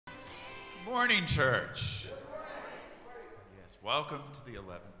morning, church. Yes, welcome to the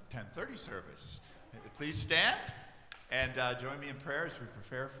 10:30 service. Please stand and join me in prayer as we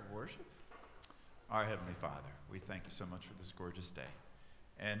prepare for worship. Our Heavenly Father, we thank you so much for this gorgeous day.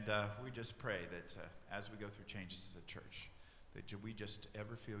 And we just pray that as we go through changes as a church, that we just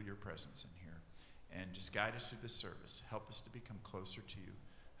ever feel your presence in here. And just guide us through this service. Help us to become closer to you.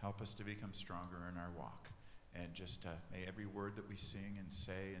 Help us to become stronger in our walk. And just may every word that we sing and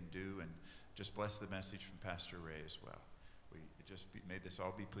say and do, and just bless the message from Pastor Ray as well. May this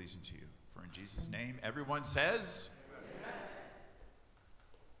all be pleasing to you. For in Jesus' name, everyone says, Amen.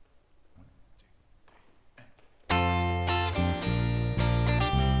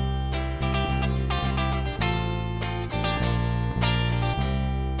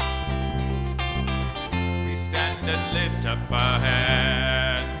 We stand and lift up our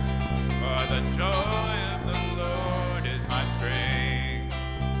hands, for the joy of the Lord is my strength.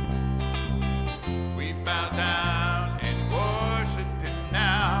 We bow down and worship him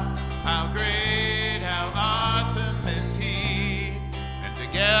now. How great, how awesome is he, and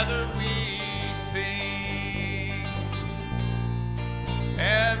together we sing.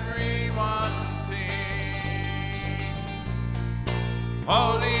 Everyone sing.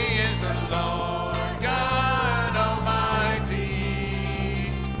 Holy is the Lord God Almighty.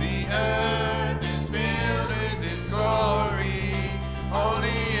 The earth is filled with his glory.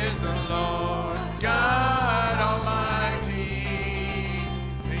 Holy is the Lord God Almighty.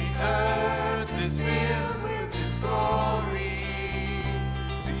 The earth is filled with his glory.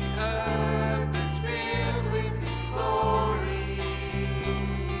 The earth is filled with his glory.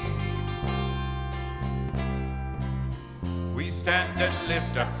 We stand and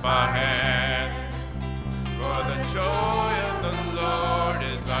lift up our hands, for the joy of the Lord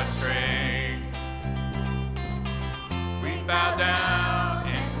is our strength. We bow down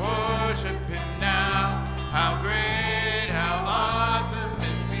and worship him now. How great, how awesome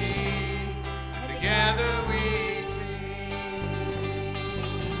is he. Together we sing.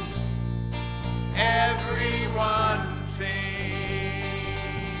 Everyone sing.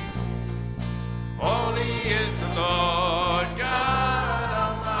 Holy is the Lord God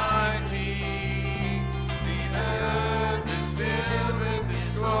Almighty. The earth is filled with his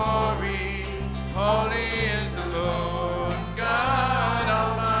glory. Holy is the Lord God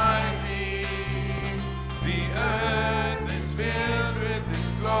Almighty. The earth is filled with his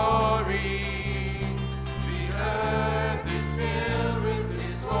glory. The earth is filled with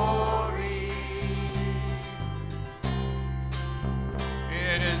his glory.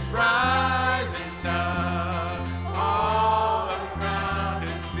 It is rising up all around.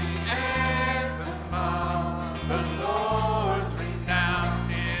 It's the anthem of the Lord's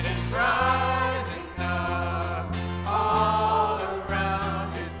renown. It is rising up all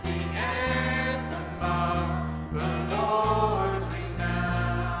around. It's the anthem of the Lord's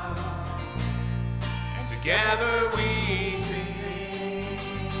renown. And together we sing.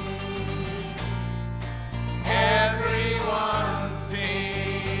 Everyone sing.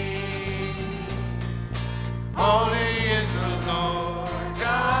 Holy is the Lord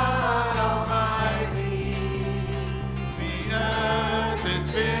God Almighty. The earth is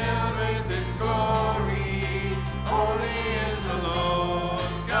filled with his glory. Holy is the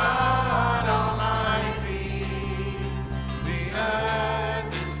Lord God Almighty. The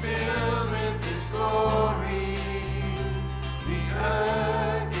earth is filled with his glory. The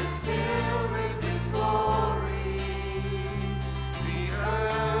earth is filled with his glory. The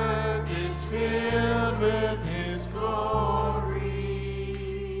earth is filled with his glory.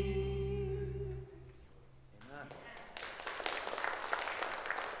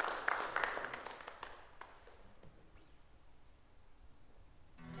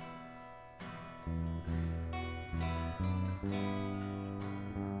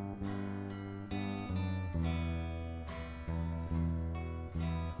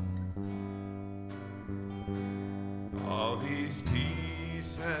 All these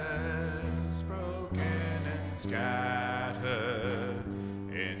pieces broken and scattered,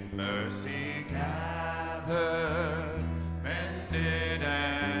 in mercy gathered, mended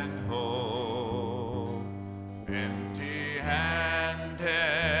and whole, empty-handed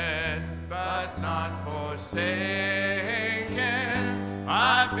but not forsaken.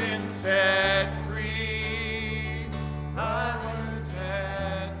 I've been set free. I was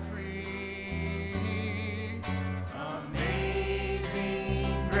set free.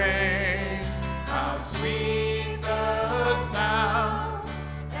 Amazing grace, how sweet the sound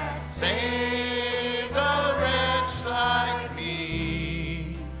that saved a wretch like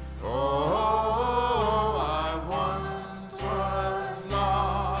me. Oh, I once was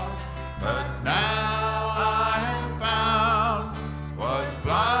lost, but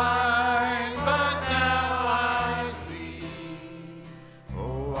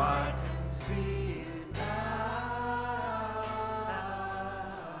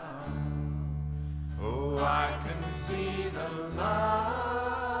I can see the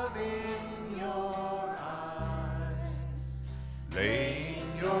love in your eyes,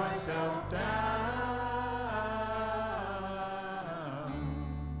 laying yourself down,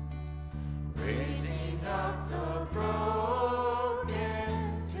 raising up the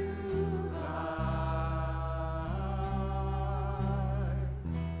broken to life.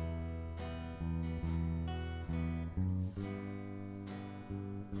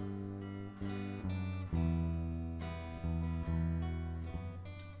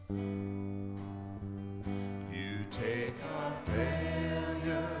 You take our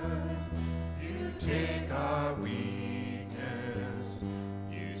failures, you take our weakness,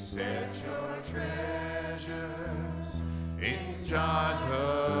 you set your treasures in jars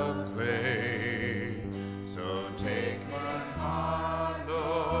of clay. So take my heart,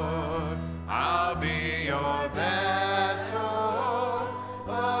 Lord, I'll be your vessel,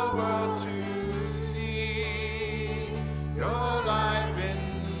 a world to see your life in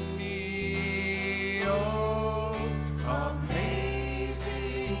me. Oh,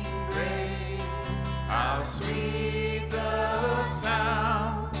 amazing grace, how sweet the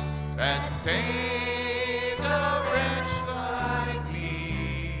sound that saved a wretch like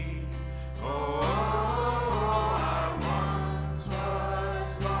me. Oh, I once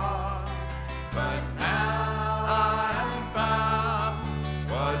was lost, but now I'm found,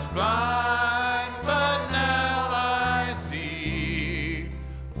 was blind, but now I see.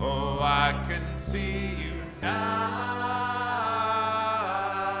 Oh, I can see you now.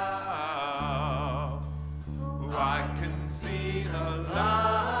 Oh, I can see the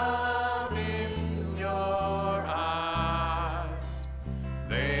love in your eyes,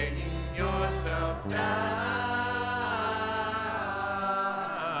 laying yourself down,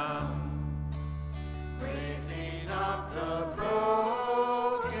 raising up the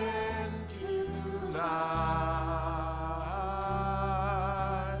broken to life.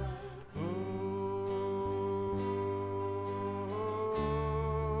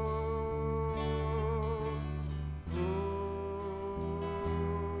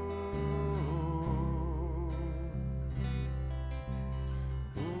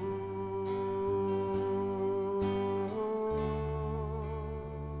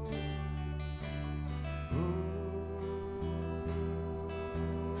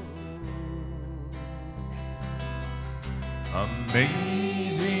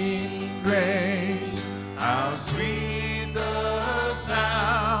 Amazing grace, how sweet the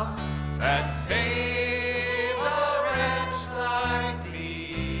sound that saved a wretch like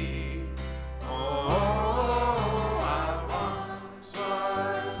me. Oh, I once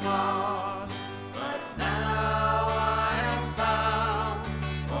was lost, but now I am found,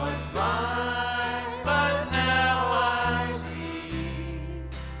 was blind, but now I see.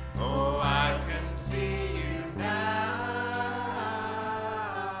 Oh, I can see you now.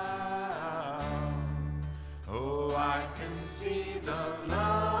 Oh, I can see the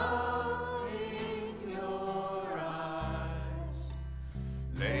love in your eyes,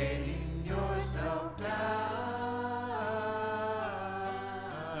 laying yourself down,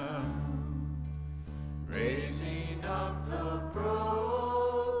 raising up the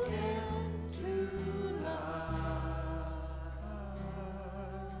broken to life.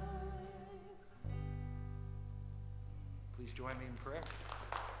 Please join me in prayer.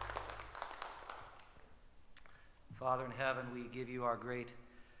 Father in heaven, we give you our great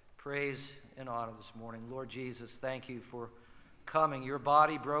praise and honor this morning. Lord Jesus, thank you for coming, your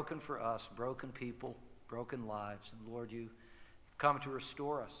body broken for us, broken people, broken lives. And Lord, you've come to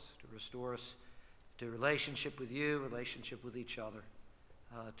restore us to relationship with you, relationship with each other,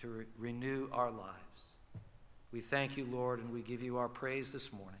 to renew our lives. We thank you, Lord, and we give you our praise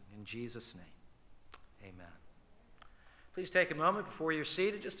this morning. In Jesus' name, amen. Please take a moment before you're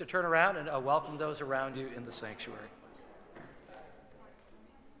seated just to turn around and welcome those around you in the sanctuary.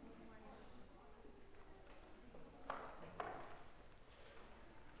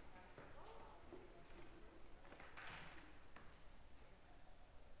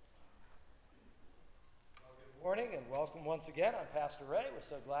 Good morning and welcome once again. I'm Pastor Ray. We're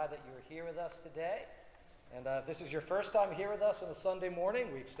so glad that you're here with us today. And if this is your first time here with us on a Sunday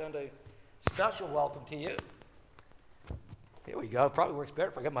morning, we extend a special welcome to you. Here we go. Probably works better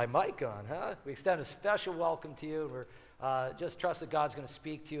if I got my mic on, huh? We extend a special welcome to you. We're just trust that God's going to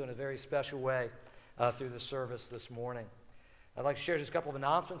speak to you in a very special way through the service this morning. I'd like to share just a couple of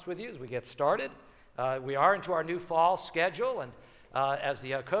announcements with you as we get started. We are into our new fall schedule, and as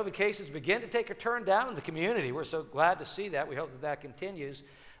the COVID cases begin to take a turn down in the community, we're so glad to see that. We hope that that continues.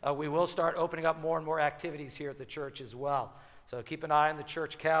 We will start opening up more and more activities here at the church as well. So keep an eye on the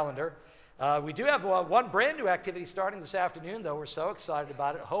church calendar. We do have one brand new activity starting this afternoon, though. We're so excited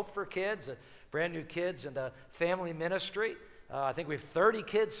about it. Hope for Kids, a brand new kids and a family ministry. I think we have 30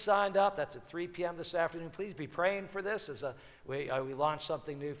 kids signed up. That's at 3 p.m. this afternoon. Please be praying for this as we launch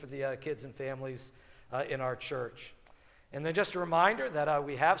something new for the kids and families in our church. And then just a reminder that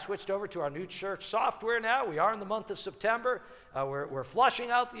we have switched over to our new church software now. We are in the month of September. We're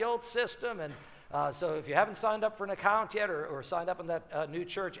flushing out the old system. And so if you haven't signed up for an account yet or signed up on that new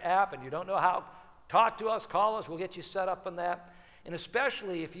church app and you don't know how, talk to us, call us. We'll get you set up on that. And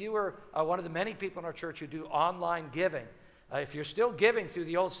especially if you are one of the many people in our church who do online giving, if you're still giving through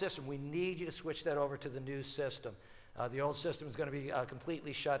the old system, we need you to switch that over to the new system. The old system is going to be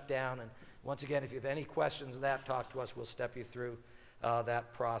completely shut down. And once again, if you have any questions on that, talk to us. We'll step you through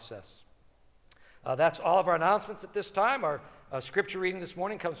that process. That's all of our announcements at this time. Our scripture reading this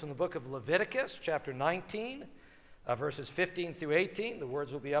morning comes from the book of Leviticus, chapter 19, verses 15 through 18. The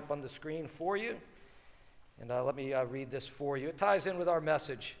words will be up on the screen for you. And let me read this for you. It ties in with our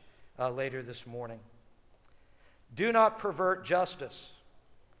message later this morning. Do not pervert justice.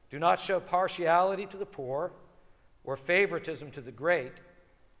 Do not show partiality to the poor or favoritism to the great,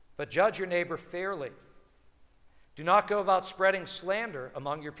 but judge your neighbor fairly. Do not go about spreading slander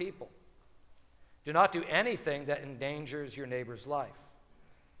among your people. Do not do anything that endangers your neighbor's life.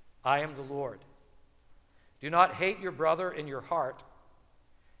 I am the Lord. Do not hate your brother in your heart.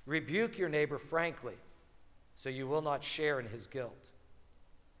 Rebuke your neighbor frankly, so you will not share in his guilt.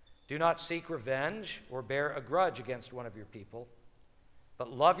 Do not seek revenge or bear a grudge against one of your people,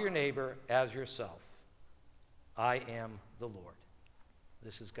 but love your neighbor as yourself. I am the Lord.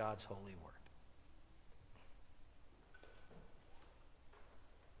 This is God's holy word.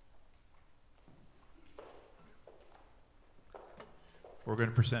 We're going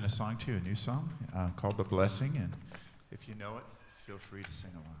to present a song to you, a new song called The Blessing, and if you know it, feel free to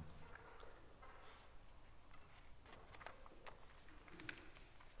sing along.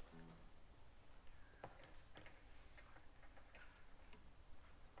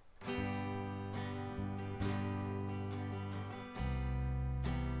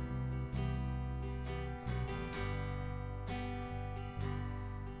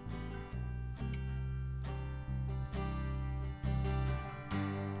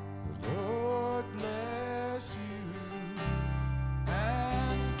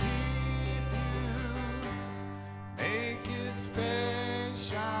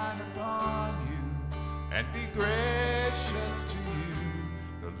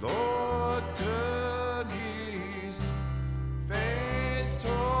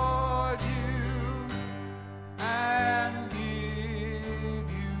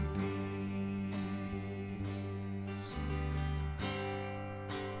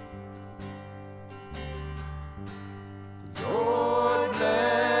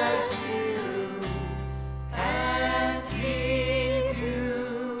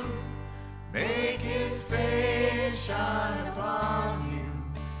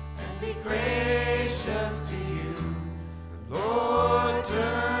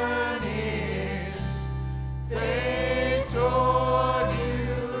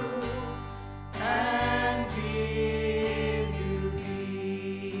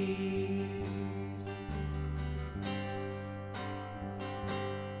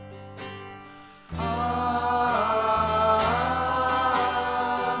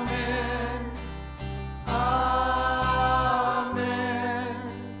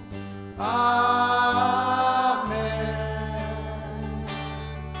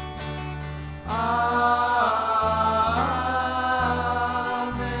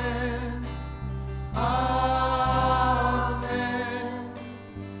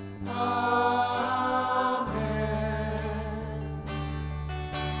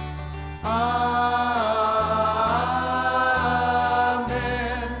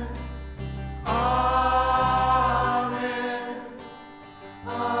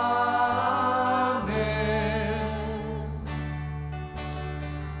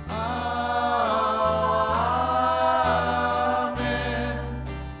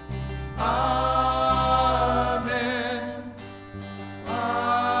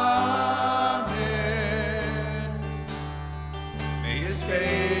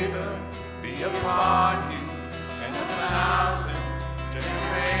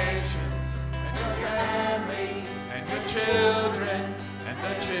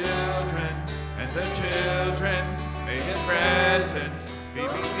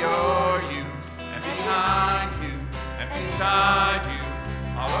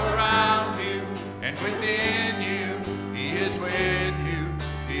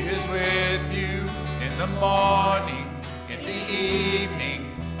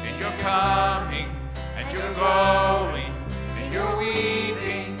 coming, and you're going, and you're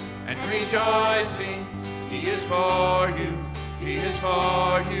weeping and rejoicing. He is for you, he is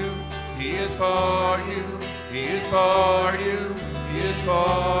for you, he is for you, he is for you, he is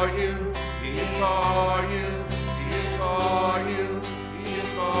for you, he is for you, he is for you, he is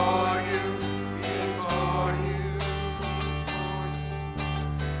for you, he is for you.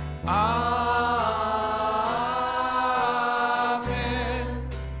 Amen. Amen. Amen.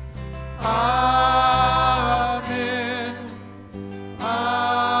 Amen. Amen. Amen.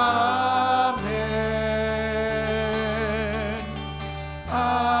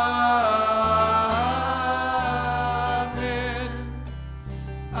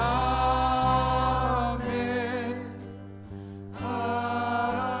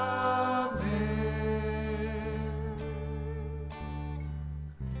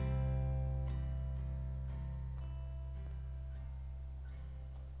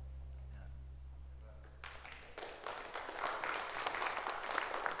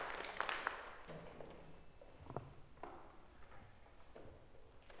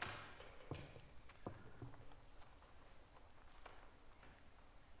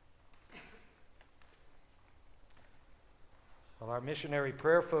 Well, our missionary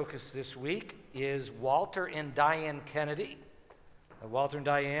prayer focus this week is Walter and Diane Kennedy. Walter and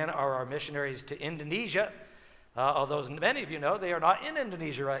Diane are our missionaries to Indonesia. Although, as many of you know, they are not in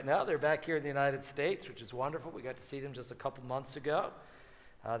Indonesia right now. They're back here in the United States, which is wonderful. We got to see them just a couple months ago.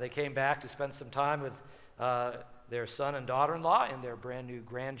 They came back to spend some time with their son and daughter-in-law and their brand new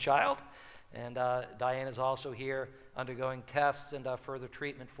grandchild. And Diane is also here undergoing tests and further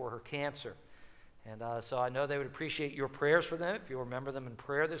treatment for her cancer. And so I know they would appreciate your prayers for them if you'll remember them in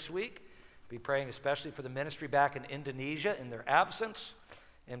prayer this week. Be praying especially for the ministry back in Indonesia in their absence,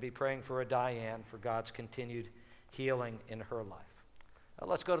 and be praying for Diane for God's continued healing in her life.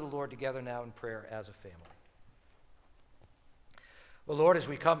 Let's go to the Lord together now in prayer as a family. Well, Lord, as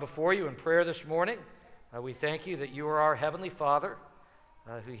we come before you in prayer this morning, we thank you that you are our Heavenly Father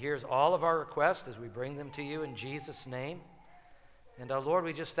who hears all of our requests as we bring them to you in Jesus' name. And Lord,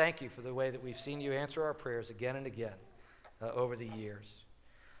 we just thank you for the way that we've seen you answer our prayers again and again over the years.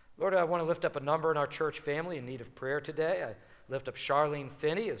 Lord, I want to lift up a number in our church family in need of prayer today. I lift up Charlene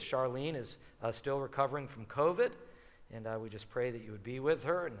Finney as Charlene is still recovering from COVID. And we just pray that you would be with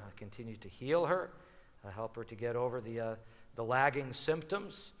her and continue to heal her, help her to get over the lagging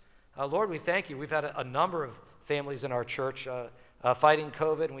symptoms. Lord, we thank you. We've had a number of families in our church fighting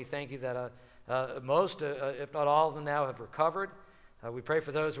COVID, and we thank you that most, if not all of them now, have recovered. We pray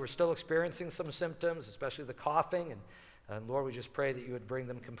for those who are still experiencing some symptoms, especially the coughing. And Lord, we just pray that you would bring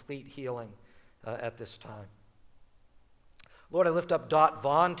them complete healing at this time. Lord, I lift up Dot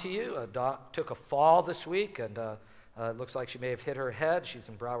Vaughn to you. Dot took a fall this week, and it looks like she may have hit her head. She's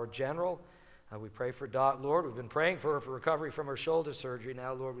in Broward General. We pray for Dot, Lord. We've been praying for her for recovery from her shoulder surgery.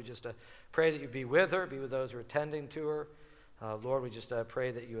 Now, Lord, we just pray that you be with her, be with those who are attending to her. Lord, we just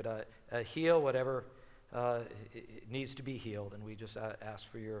pray that you would heal whatever it needs to be healed, and we just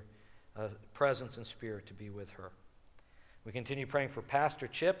ask for your presence and spirit to be with her. We continue praying for Pastor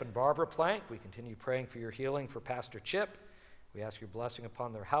Chip and Barbara Plank. We continue praying for your healing for Pastor Chip. We ask your blessing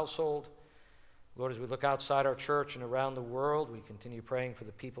upon their household. Lord, as we look outside our church and around the world, we continue praying for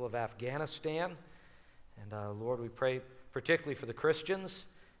the people of Afghanistan. And Lord, we pray particularly for the Christians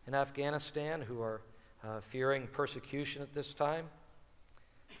in Afghanistan who are fearing persecution at this time.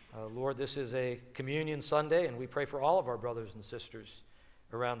 Lord, this is a Communion Sunday, and we pray for all of our brothers and sisters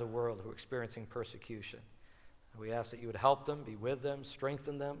around the world who are experiencing persecution. We ask that you would help them, be with them,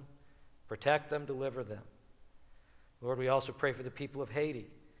 strengthen them, protect them, deliver them. Lord, we also pray for the people of Haiti.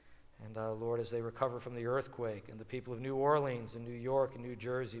 And Lord, as they recover from the earthquake, and the people of New Orleans and New York and New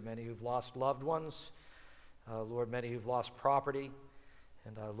Jersey, many who've lost loved ones, Lord, many who've lost property.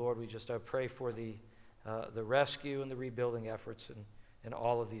 And Lord, we just pray for the rescue and the rebuilding efforts in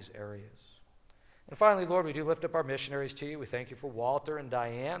all of these areas. And finally, Lord, we do lift up our missionaries to you. We thank you for Walter and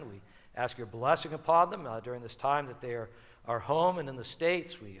Diane. We ask your blessing upon them during this time that they are home and in the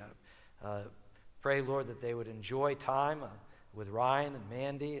States. We pray, Lord, that they would enjoy time with Ryan and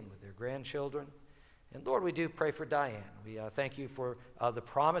Mandy and with their grandchildren. And Lord, we do pray for Diane. We thank you for the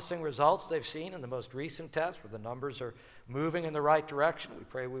promising results they've seen in the most recent test, where the numbers are moving in the right direction. We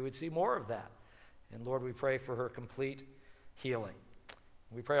pray we would see more of that. And Lord, we pray for her complete healing.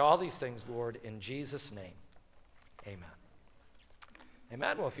 We pray all these things, Lord, in Jesus' name. Amen.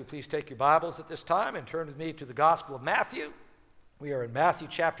 Amen. Well, if you please take your Bibles at this time and turn with me to the Gospel of Matthew. We are in Matthew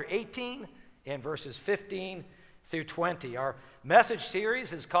chapter 18 and verses 15 through 20. Our message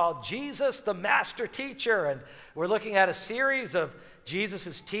series is called Jesus the Master Teacher, and we're looking at a series of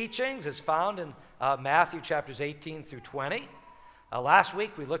Jesus' teachings as found in Matthew chapters 18 through 20. Last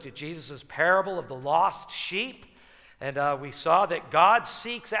week we looked at Jesus' parable of the lost sheep, and we saw that God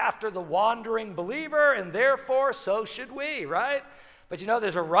seeks after the wandering believer, and therefore so should we, right? But you know,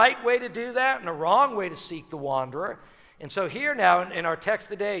 there's a right way to do that and a wrong way to seek the wanderer. And so here now in our text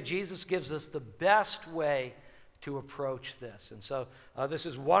today, Jesus gives us the best way to approach this. And so this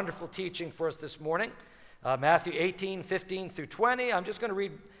is wonderful teaching for us this morning. Matthew 18, 15 through 20. I'm just going to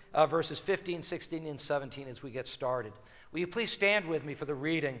read verses 15, 16, and 17 as we get started. Will you please stand with me for the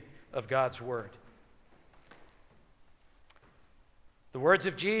reading of God's word? The words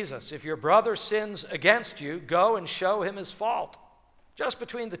of Jesus, "If your brother sins against you, go and show him his fault, just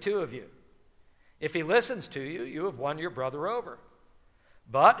between the two of you. If he listens to you, you have won your brother over.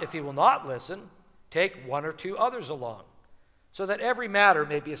 But if he will not listen, take one or two others along, so that every matter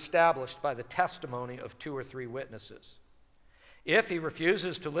may be established by the testimony of 2 or 3 witnesses. If he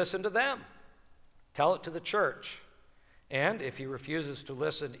refuses to listen to them, tell it to the church. And if he refuses to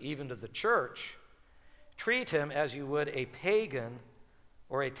listen even to the church, treat him as you would a pagan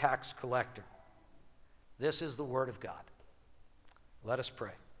or a tax collector." This is the word of God. Let us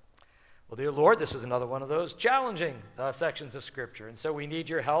pray. Well, dear Lord, this is another one of those challenging sections of Scripture, and so we need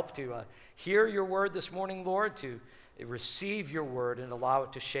your help to hear your word this morning, Lord, to receive your word and allow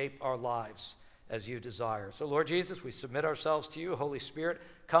it to shape our lives as you desire. So, Lord Jesus, we submit ourselves to you. Holy Spirit,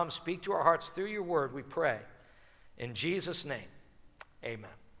 come speak to our hearts through your word, we pray. In Jesus' name,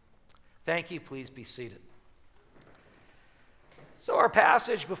 amen. Thank you. Please be seated. So our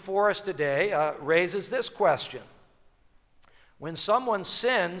passage before us today raises this question. When someone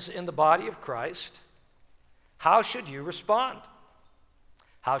sins in the body of Christ, how should you respond?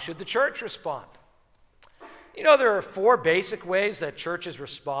 How should the church respond? You know, there are 4 basic ways that churches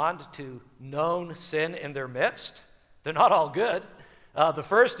respond to known sin in their midst. They're not all good. The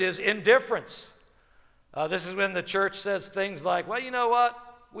first is indifference. This is when the church says things like, well, you know what?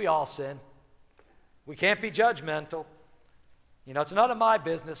 We all sin. We can't be judgmental. You know, it's none of my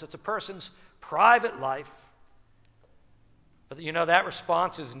business. It's a person's private life. But you know, that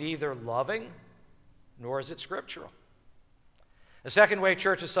response is neither loving nor is it scriptural. The second way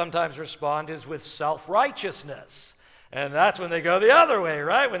churches sometimes respond is with self-righteousness. And that's when they go the other way,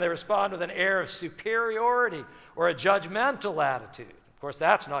 right? When they respond with an air of superiority or a judgmental attitude. Of course,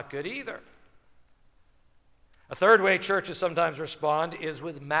 that's not good either. A third way churches sometimes respond is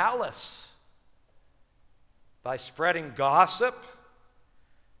with malice, by spreading gossip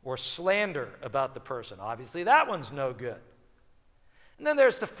or slander about the person. Obviously, that one's no good. And then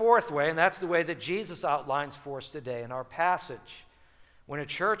there's the fourth way, and that's the way that Jesus outlines for us today in our passage. When a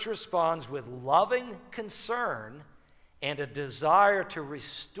church responds with loving concern and a desire to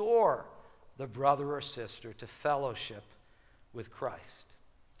restore the brother or sister to fellowship with Christ.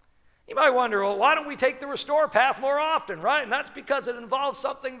 You might wonder, well, why don't we take the restore path more often, right? And that's because it involves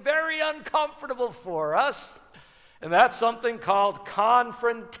something very uncomfortable for us, and that's something called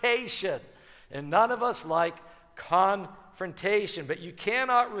confrontation. And none of us like confrontation, but you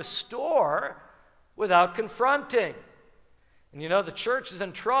cannot restore without confronting. And you know, the church is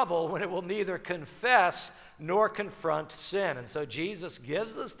in trouble when it will neither confess nor confront sin. And so Jesus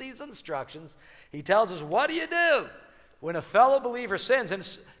gives us these instructions. He tells us, what do you do when a fellow believer sins, and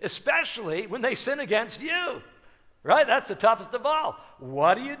especially when they sin against you, right? That's the toughest of all.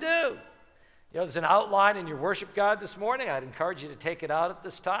 What do you do? You know, there's an outline in your worship guide this morning. I'd encourage you to take it out at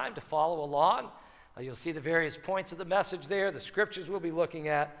this time to follow along. You'll see the various points of the message there, the scriptures we'll be looking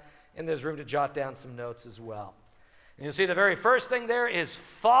at, and there's room to jot down some notes as well. And you'll see the very first thing there is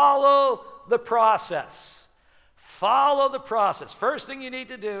follow the process. Follow the process. First thing you need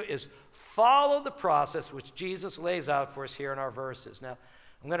to do is follow the process which Jesus lays out for us here in our verses. Now,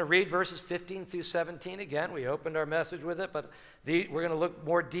 I'm going to read verses 15 through 17 again. We opened our message with it, but we're going to look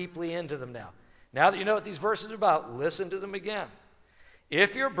more deeply into them now. Now that you know what these verses are about, listen to them again.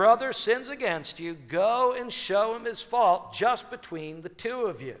 If your brother sins against you, go and show him his fault just between the two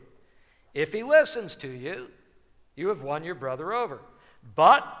of you. If he listens to you, you have won your brother over.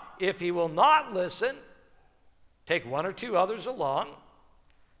 But if he will not listen, take one or two others along,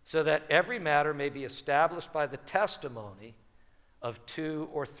 so that every matter may be established by the testimony of 2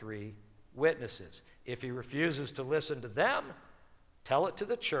 or 3 witnesses. If he refuses to listen to them, tell it to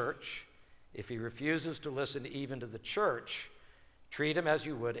the church. If he refuses to listen even to the church, treat him as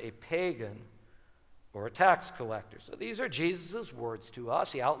you would a pagan or a tax collector. So these are Jesus' words to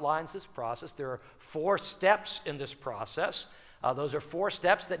us. He outlines this process. There are 4 steps in this process. Those are 4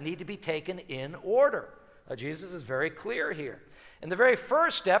 steps that need to be taken in order. Jesus is very clear here. And the very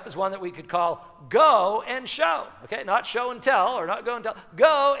first step is one that we could call go and show. Okay, not show and tell, or not go and tell.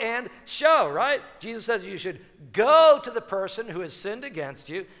 Go and show, right? Jesus says you should go to the person who has sinned against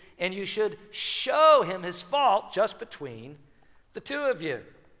you, and you should show him his fault just between the two of you.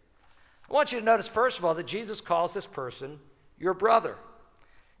 I want you to notice, first of all, that Jesus calls this person your brother.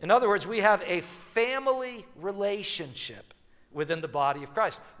 In other words, we have a family relationship within the body of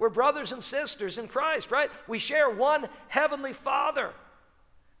Christ. We're brothers and sisters in Christ, right? We share one heavenly Father.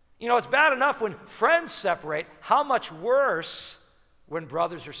 You know, it's bad enough when friends separate. How much worse when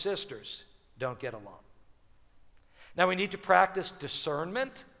brothers or sisters don't get along? Now, we need to practice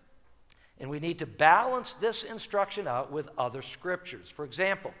discernment, and we need to balance this instruction out with other scriptures. For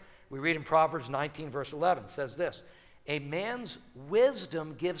example, we read in Proverbs 19, verse 11, it says this, "A man's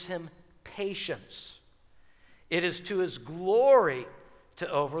wisdom gives him patience. It is to his glory to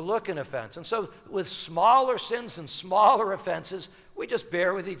overlook an offense." And so with smaller sins and smaller offenses, we just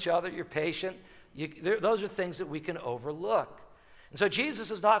bear with each other. You're patient. Those are things that we can overlook. And so Jesus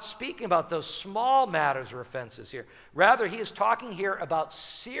is not speaking about those small matters or offenses here. Rather, he is talking here about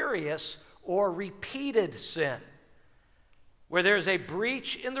serious or repeated sin, where there's a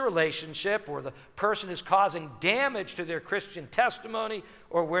breach in the relationship, or the person is causing damage to their Christian testimony,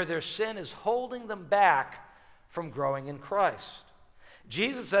 or where their sin is holding them back from growing in Christ.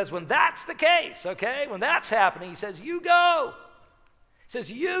 Jesus says when that's the case, okay, when that's happening, he says, you go. He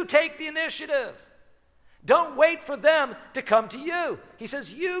says, you take the initiative. Don't wait for them to come to you. He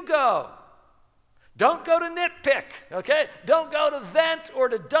says, you go. Don't go to nitpick, okay? Don't go to vent or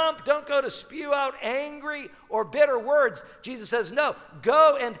to dump. Don't go to spew out angry or bitter words. Jesus says, no,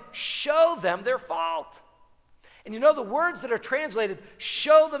 go and show them their fault. And you know the words that are translated,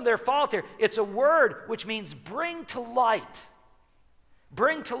 show them their fault here, it's a word which means bring to light.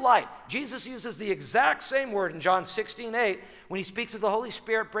 Bring to light. Jesus uses the exact same word in John 16:8 when he speaks of the Holy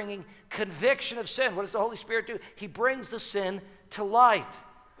Spirit bringing conviction of sin. What does the Holy Spirit do? He brings the sin to light.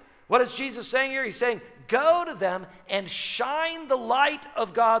 What is Jesus saying here? He's saying, go to them and shine the light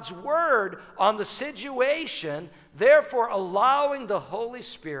of God's word on the situation, therefore allowing the Holy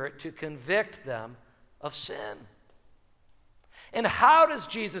Spirit to convict them of sin. And how does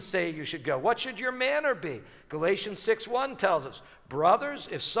Jesus say you should go? What should your manner be? Galatians 6:1 tells us, brothers,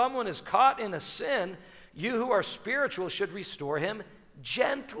 if someone is caught in a sin, you who are spiritual should restore him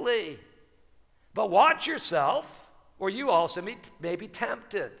gently. But watch yourself, or you also may be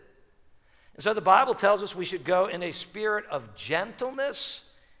tempted. And so the Bible tells us we should go in a spirit of gentleness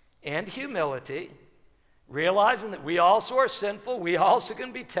and humility, realizing that we also are sinful, we also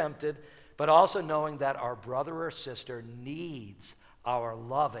can be tempted, but also knowing that our brother or sister needs our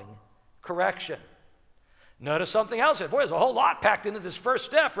loving correction. Notice something else here. Boy, there's a whole lot packed into this first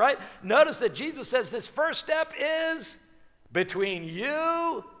step, right? Notice that Jesus says this first step is between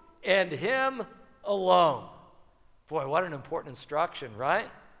you and him alone. Boy, what an important instruction, right?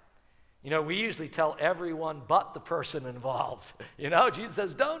 You know, we usually tell everyone but the person involved. You know, Jesus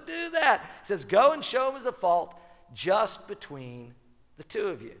says, don't do that. He says, go and show him his fault just between the two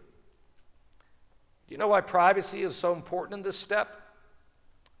of you. Do you know why privacy is so important in this step?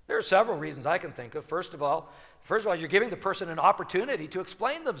 There are several reasons I can think of. First of all, you're giving the person an opportunity to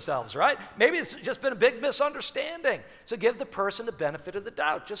explain themselves, right? Maybe it's just been a big misunderstanding. So give the person the benefit of the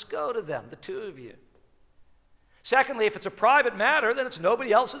doubt. Just go to them, the two of you. Secondly, if it's a private matter, then it's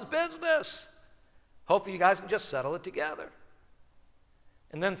nobody else's business. Hopefully you guys can just settle it together.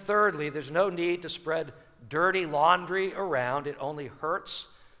 And then thirdly, there's no need to spread dirty laundry around. It only hurts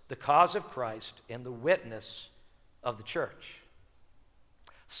the cause of Christ and the witness of the church.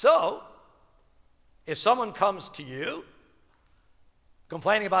 So, if someone comes to you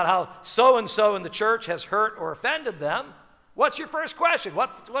complaining about how so-and-so in the church has hurt or offended them, what's your first question?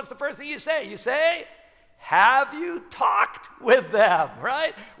 What's the first thing you say? You say, have you talked with them,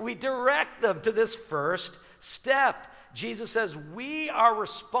 right? We direct them to this first step. Jesus says we are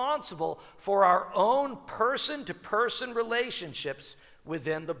responsible for our own person-to-person relationships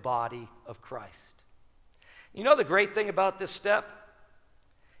within the body of Christ. You know the great thing about this step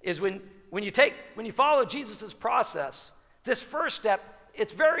is when you follow Jesus' process, this first step,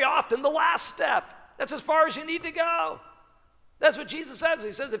 it's very often the last step. That's as far as you need to go. That's what Jesus says.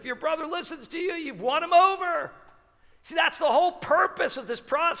 He says, if your brother listens to you, you've won him over. See, that's the whole purpose of this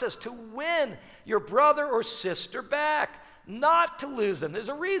process, to win your brother or sister back. not to lose them. There's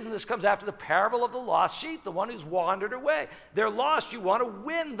a reason this comes after the parable of the lost sheep, the one who's wandered away. They're lost. You want to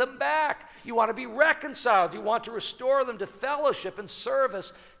win them back. You want to be reconciled. You want to restore them to fellowship and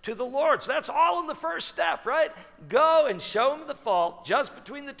service to the Lord. So that's all in the first step, right? Go and show them the fault just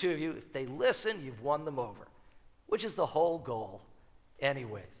between the two of you. If they listen, you've won them over, which is the whole goal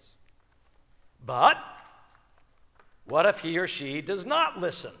anyways. But what if he or she does not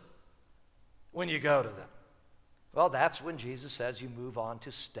listen when you go to them? Well, that's when Jesus says you move on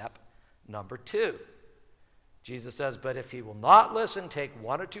to step number 2. Jesus says, but if he will not listen, take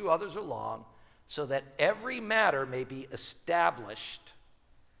 1 or 2 others along, so that every matter may be established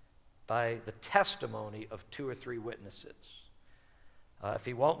by the testimony of 2 or 3 witnesses. If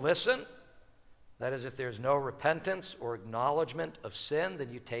he won't listen, that is, if there's no repentance or acknowledgement of sin,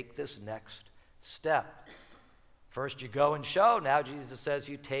 then you take this next step. First you go and show. Now Jesus says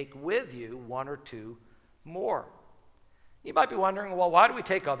you take with you 1 or 2 more. You might be wondering, well, why do we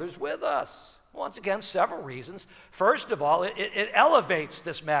take others with us? Once again, several reasons. First of all, it elevates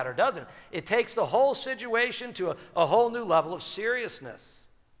this matter, doesn't it? It takes the whole situation to a whole new level of seriousness.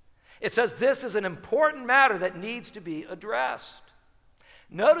 It says this is an important matter that needs to be addressed.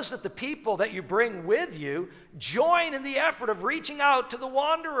 Notice that the people that you bring with you join in the effort of reaching out to the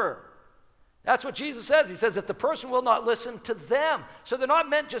wanderer. That's what Jesus says. He says that the person will not listen to them. So they're not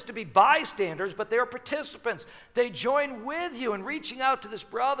meant just to be bystanders, but they're participants. They join with you in reaching out to this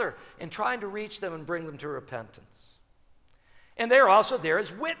brother and trying to reach them and bring them to repentance. And they're also there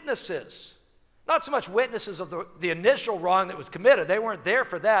as witnesses. Not so much witnesses of the initial wrong that was committed. They weren't there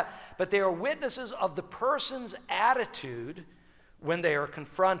for that. But they are witnesses of the person's attitude when they are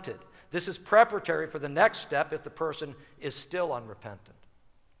confronted. This is preparatory for the next step if the person is still unrepentant.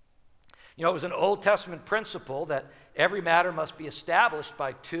 You know, it was an Old Testament principle that every matter must be established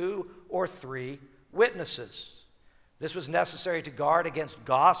by 2 or 3 witnesses. This was necessary to guard against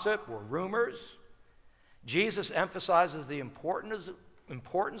gossip or rumors. Jesus emphasizes the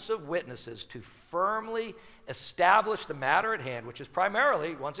importance of witnesses to firmly establish the matter at hand, which is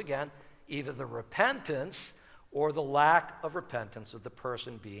primarily, once again, either the repentance or the lack of repentance of the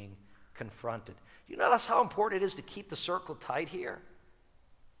person being confronted. You notice how important it is to keep the circle tight here?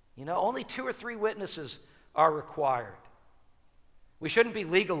 You know, only 2 or 3 witnesses are required. We shouldn't be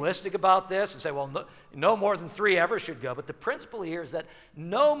legalistic about this and say, well, no more than 3 ever should go. But the principle here is that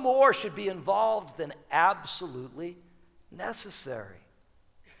no more should be involved than absolutely necessary.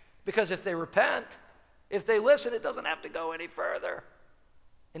 Because if they repent, if they listen, it doesn't have to go any further.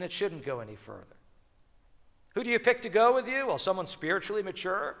 And it shouldn't go any further. Who do you pick to go with you? Well, someone spiritually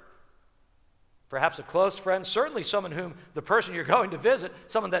mature. Perhaps a close friend, certainly someone whom the person you're going to visit,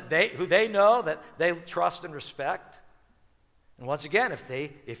 someone who they know, that they trust and respect. And once again,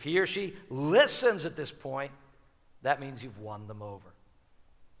 if he or she listens at this point, that means you've won them over.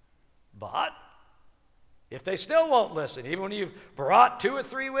 But if they still won't listen, even when you've brought 2 or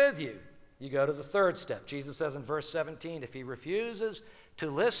 3 with you, you go to the 3rd step. Jesus says in verse 17, if he refuses to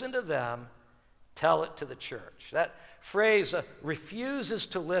listen to them, tell it to the church. That phrase, refuses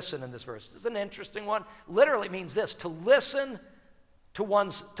to listen in this verse, this is an interesting one. Literally means this, to listen to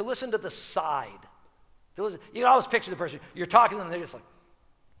the side. You can always picture the person, you're talking to them, and they're just like,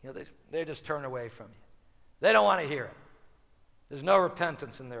 you know, they just turn away from you. They don't want to hear it. There's no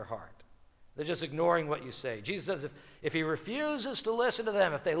repentance in their heart. They're just ignoring what you say. Jesus says if he refuses to listen to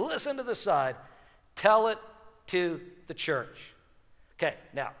them, if they listen to the side, tell it to the church. Okay,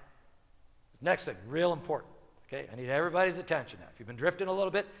 now, next thing, real important. Okay, I need everybody's attention now. If you've been drifting a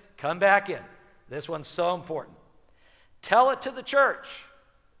little bit, come back in. This one's so important. Tell it to the church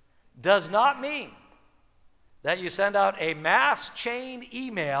does not mean that you send out a mass chain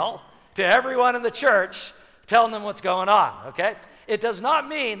email to everyone in the church telling them what's going on, okay? It does not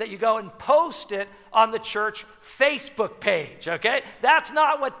mean that you go and post it on the church Facebook page, okay? That's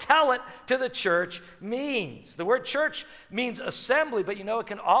not what tell it to the church means. The word church means assembly, but you know it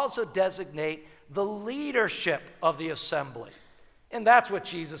can also designate the leadership of the assembly. And that's what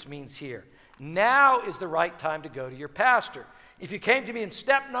Jesus means here. Now is the right time to go to your pastor. If you came to me in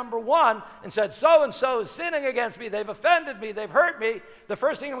step number 1 and said, so-and-so is sinning against me, they've offended me, they've hurt me, the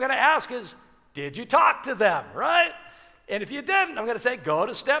first thing I'm going to ask is, did you talk to them, right? And if you didn't, I'm going to say, go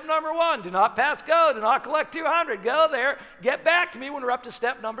to step number 1. Do not pass go. Do not collect 200. Go there. Get back to me when we're up to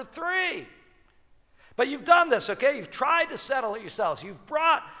step number 3. But you've done this, okay? You've tried to settle it yourselves. You've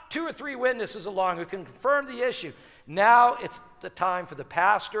brought 2 or 3 witnesses along who can confirm the issue. Now it's the time for the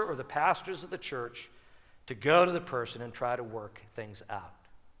pastor or the pastors of the church to go to the person and try to work things out.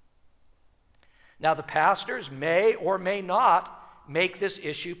 Now, the pastors may or may not make this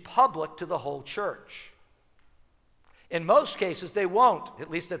issue public to the whole church. In most cases, they won't,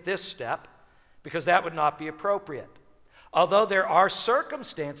 at least at this step, because that would not be appropriate. Although there are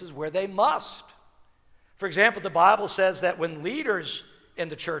circumstances where they must. For example, the Bible says that when leaders in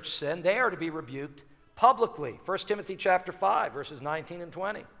the church sin, they are to be rebuked publicly. 1 Timothy chapter 5, verses 19 and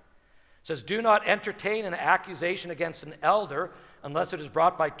 20. It says, "Do not entertain an accusation against an elder unless it is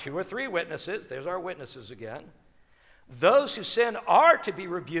brought by 2 or 3 witnesses." There's our witnesses again. "Those who sin are to be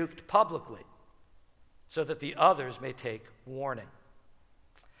rebuked publicly, so that the others may take warning."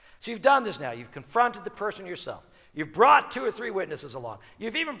 So you've done this now. You've confronted the person yourself. You've brought 2 or 3 witnesses along.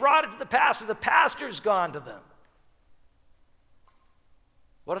 You've even brought it to the pastor. The pastor's gone to them.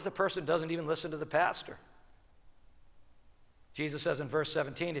 What if the person doesn't even listen to the pastor? Jesus says in verse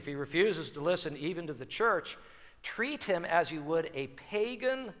 17, if he refuses to listen even to the church, treat him as you would a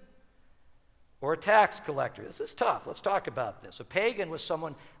pagan or a tax collector. This is tough. Let's talk about this. A pagan was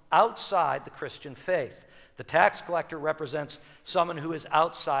someone outside the Christian faith. The tax collector represents someone who is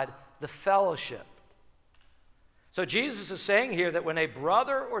outside the fellowship. So Jesus is saying here that when a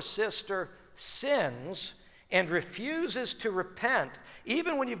brother or sister sins and refuses to repent,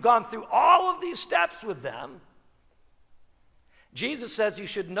 even when you've gone through all of these steps with them, Jesus says you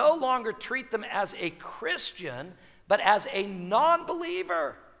should no longer treat them as a Christian, but as a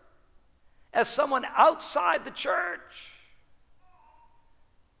non-believer, as someone outside the church.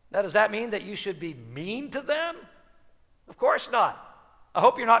 Now, does that mean that you should be mean to them? Of course not. I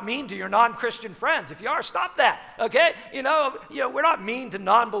hope you're not mean to your non-Christian friends. If you are, stop that, okay? You know, we're not mean to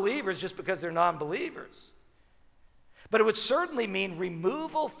non-believers just because they're non-believers. But it would certainly mean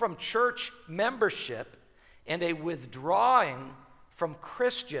removal from church membership and a withdrawing from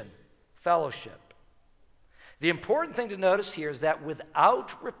Christian fellowship. The important thing to notice here is that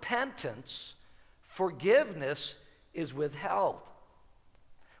without repentance, forgiveness is withheld.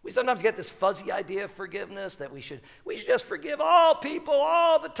 We sometimes get this fuzzy idea of forgiveness, that we should just forgive all people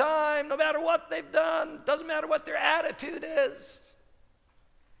all the time, no matter what they've done. Doesn't matter what their attitude is.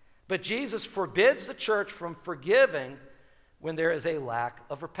 But Jesus forbids the church from forgiving when there is a lack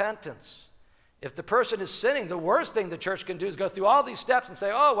of repentance. If the person is sinning, the worst thing the church can do is go through all these steps and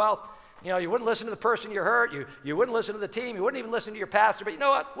say, oh, well, you wouldn't listen to the person you hurt, you wouldn't listen to the team, you wouldn't even listen to your pastor, but you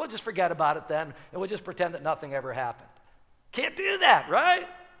know what? We'll just forget about it then, and we'll just pretend that nothing ever happened. Can't do that, right?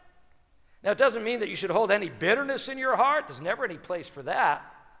 Now, it doesn't mean that you should hold any bitterness in your heart. There's never any place for that.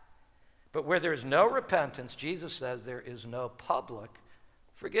 But where there is no repentance, Jesus says there is no public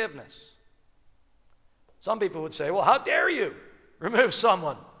forgiveness. Some people would say, well, how dare you remove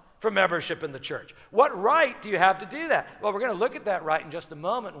someone from membership in the church? What right do you have to do that? Well, we're going to look at that right in just a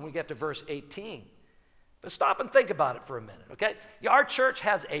moment when we get to verse 18. But stop and think about it for a minute, okay? Our church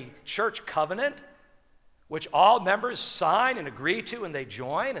has a church covenant, which all members sign and agree to when they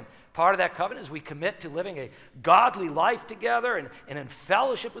join. And part of that covenant is we commit to living a godly life together and in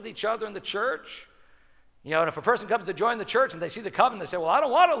fellowship with each other in the church. And if a person comes to join the church and they see the covenant, they say, well, I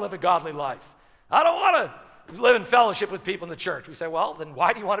don't want to live a godly life. I don't want to live in fellowship with people in the church. We say, well, then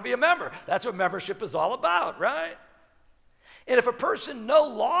why do you want to be a member? That's what membership is all about, right? And if a person no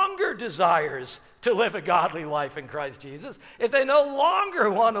longer desires to live a godly life in Christ Jesus, if they no longer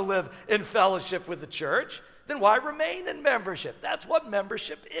want to live in fellowship with the church, then why remain in membership? That's what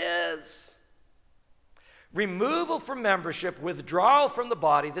membership is. Removal from membership, withdrawal from the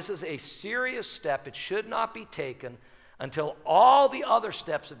body, this is a serious step. It should not be taken until all the other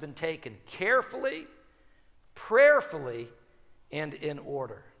steps have been taken carefully, prayerfully, and in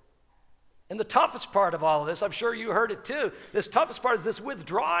order. And the toughest part of all of this, I'm sure you heard it too, this toughest part is this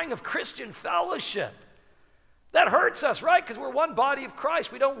withdrawing of Christian fellowship. That hurts us, right? Because we're one body of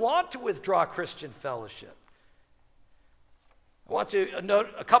Christ. We don't want to withdraw Christian fellowship. I want to note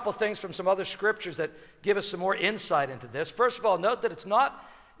a couple things from some other scriptures that give us some more insight into this. First of all, note that it's not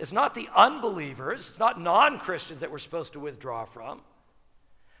the unbelievers, it's not non-Christians that we're supposed to withdraw from,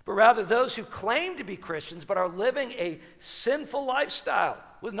 but rather those who claim to be Christians but are living a sinful lifestyle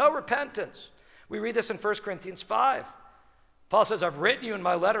with no repentance. We read this in 1 Corinthians 5. Paul says, I've written you in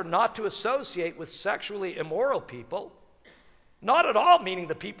my letter not to associate with sexually immoral people, not at all meaning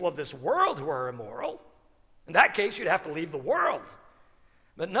the people of this world who are immoral. In that case, you'd have to leave the world.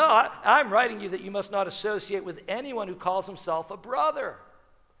 But no, I'm writing you that you must not associate with anyone who calls himself a brother,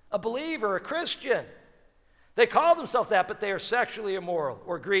 a believer, a Christian. They call themselves that, but they are sexually immoral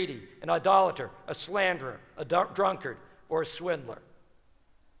or greedy, an idolater, a slanderer, a drunkard, or a swindler.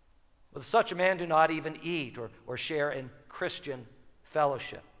 With such a man do not even eat or share in Christian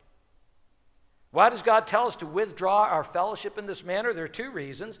fellowship. Why does God tell us to withdraw our fellowship in this manner? There are 2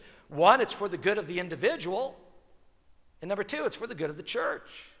 reasons. One, it's for the good of the individual. And number 2, it's for the good of the church.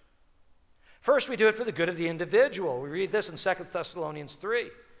 First, we do it for the good of the individual. We read this in 2 Thessalonians 3.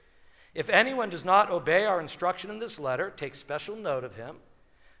 If anyone does not obey our instruction in this letter, take special note of him.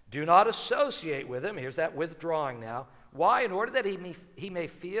 Do not associate with him. Here's that withdrawing now. Why? In order that he may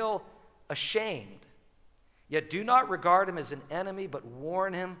feel ashamed. Yet do not regard him as an enemy, but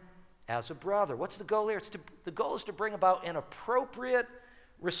warn him as a brother. What's the goal here? The goal is to bring about an appropriate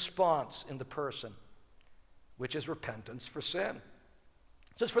response in the person, which is repentance for sin.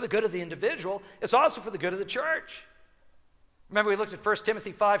 So it's for the good of the individual. It's also for the good of the church. Remember, we looked at 1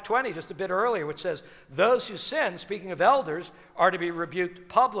 Timothy 5:20 just a bit earlier, which says, those who sin, speaking of elders, are to be rebuked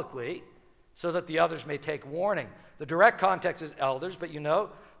publicly so that the others may take warning. The direct context is elders, but you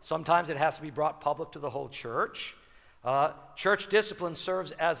know, sometimes it has to be brought public to the whole church. Church discipline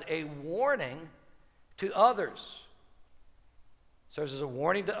serves as a warning to others. Serves as a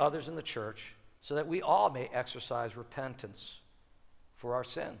warning to others in the church so that we all may exercise repentance for our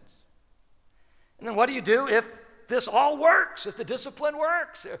sins. And then what do you do if this all works, if the discipline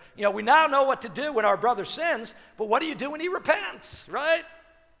works? You know, we now know what to do when our brother sins, but what do you do when he repents, right?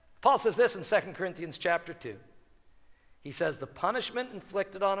 Paul says this in 2 Corinthians chapter 2. He says, the punishment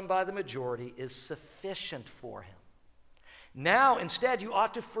inflicted on him by the majority is sufficient for him. Now, instead, you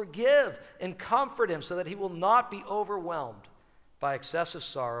ought to forgive and comfort him so that he will not be overwhelmed by excessive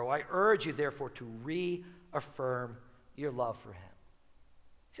sorrow. I urge you, therefore, to reaffirm your love for him.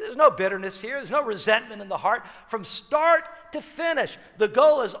 See, there's no bitterness here. There's no resentment in the heart. From start to finish, the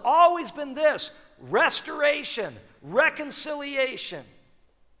goal has always been this: restoration, reconciliation.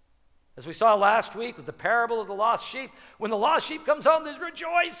 As we saw last week with the parable of the lost sheep, when the lost sheep comes home, there's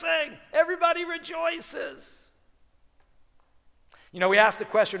rejoicing. Everybody rejoices. You know, we asked the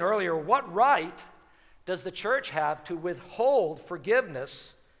question earlier, what right does the church have to withhold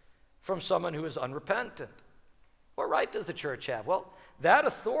forgiveness from someone who is unrepentant? What right does the church have? Well, that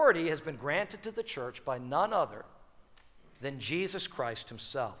authority has been granted to the church by none other than Jesus Christ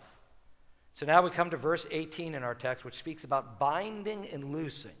himself. So now we come to verse 18 in our text, which speaks about binding and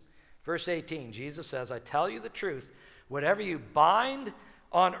loosing. Verse 18, Jesus says, I tell you the truth, whatever you bind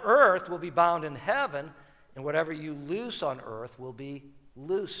on earth will be bound in heaven, and whatever you loose on earth will be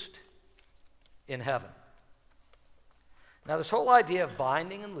loosed in heaven. Now, this whole idea of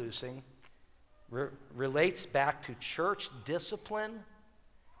binding and loosing relates back to church discipline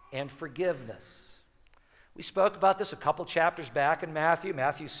and forgiveness. We spoke about this a couple chapters back in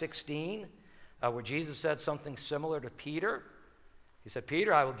Matthew 16, where Jesus said something similar to Peter. He said,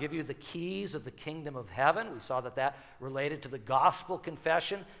 Peter, I will give you the keys of the kingdom of heaven. We saw that related to the gospel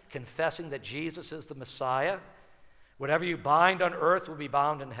confession, confessing that Jesus is the Messiah. Whatever you bind on earth will be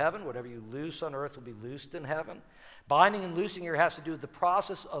bound in heaven. Whatever you loose on earth will be loosed in heaven. Binding and loosing here has to do with the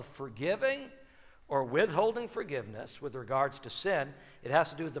process of forgiving or withholding forgiveness with regards to sin. It has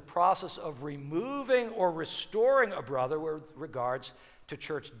to do with the process of removing or restoring a brother with regards to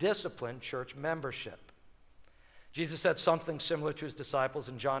church discipline, church membership. Jesus said something similar to his disciples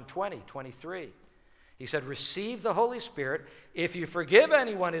in John 20:23. He said, receive the Holy Spirit. If you forgive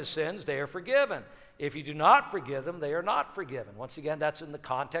anyone his sins, they are forgiven. If you do not forgive them, they are not forgiven. Once again, that's in the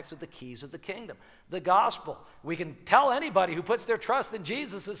context of the keys of the kingdom, the gospel. We can tell anybody who puts their trust in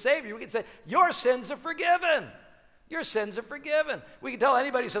Jesus as Savior, we can say, your sins are forgiven. Your sins are forgiven. We can tell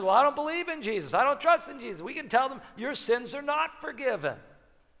anybody who says, well, I don't believe in Jesus, I don't trust in Jesus. We can tell them, your sins are not forgiven.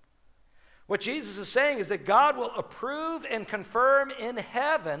 What Jesus is saying is that God will approve and confirm in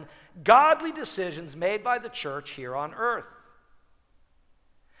heaven godly decisions made by the church here on earth.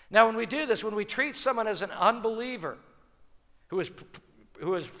 Now, when we do this, when we treat someone as an unbeliever who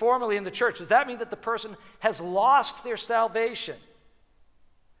is formerly in the church, does that mean that the person has lost their salvation?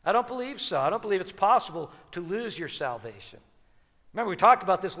 I don't believe so. I don't believe it's possible to lose your salvation. Remember, we talked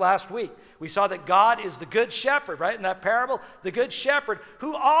about this last week. We saw that God is the good shepherd, right? In that parable, the good shepherd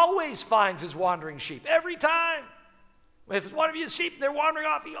who always finds his wandering sheep, every time. If it's one of his sheep and they're wandering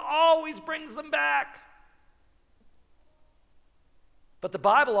off, he always brings them back. But the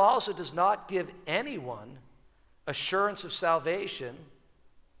Bible also does not give anyone assurance of salvation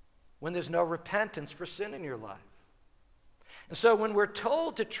when there's no repentance for sin in your life. And so when we're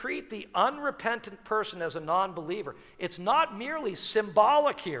told to treat the unrepentant person as a non-believer, it's not merely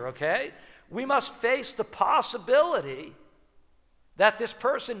symbolic here, okay? We must face the possibility that this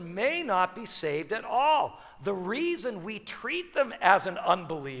person may not be saved at all. The reason we treat them as an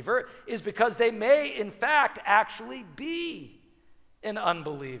unbeliever is because they may, in fact, actually be an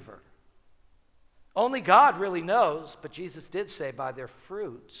unbeliever. Only God really knows, but Jesus did say, by their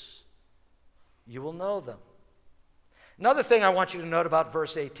fruits you will know them. Another thing I want you to note about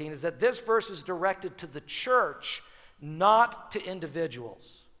verse 18 is that this verse is directed to the church, not to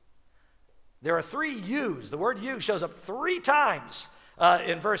individuals. There are 3 yous. The word you shows up 3 times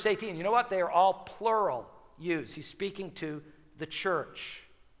in verse 18. You know what? They are all plural yous. He's speaking to the church.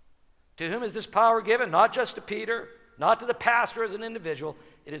 To whom is this power given? Not just to Peter, not to the pastor as an individual.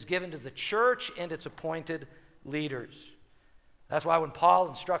 It is given to the church and its appointed leaders. That's why when Paul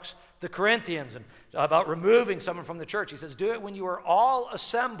instructs the Corinthians about removing someone from the church, he says, do it when you are all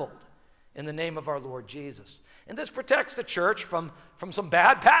assembled in the name of our Lord Jesus. And this protects the church from some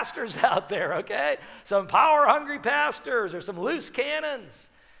bad pastors out there, okay? Some power-hungry pastors or some loose cannons.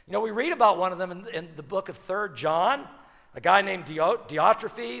 You know, we read about one of them in the book of 3 John, a guy named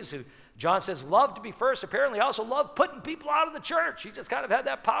Diotrephes, who John says loved to be first. Apparently also loved putting people out of the church. He just kind of had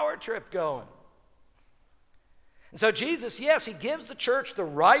that power trip going. And so Jesus, yes, he gives the church the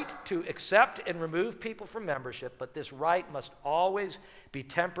right to accept and remove people from membership, but this right must always be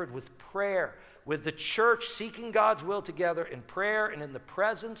tempered with prayer, with the church seeking God's will together in prayer and in the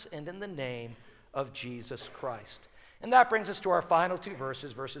presence and in the name of Jesus Christ. And that brings us to our final 2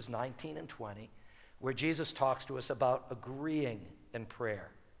 verses, verses 19 and 20, where Jesus talks to us about agreeing in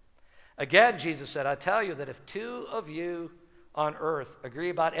prayer. Again, Jesus said, I tell you that if 2 of you on earth agree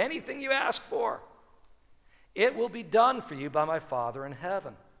about anything you ask for, it will be done for you by my Father in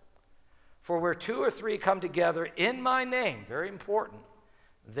heaven. For where 2 or 3 come together in my name, very important,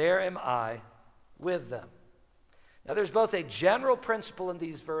 there am I with them. Now there's both a general principle in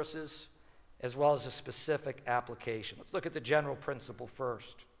these verses as well as a specific application. Let's look at the general principle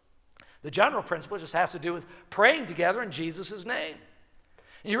first. The general principle just has to do with praying together in Jesus' name.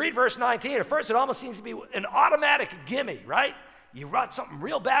 And you read verse 19, at first it almost seems to be an automatic gimme, right? You run something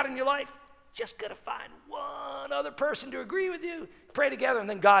real bad in your life, just got to find one other person to agree with you, pray together, and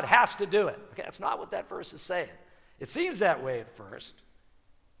then God has to do it. Okay, that's not what that verse is saying. It seems that way at first.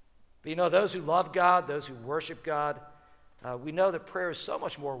 But you know, those who love God, those who worship God, we know that prayer is so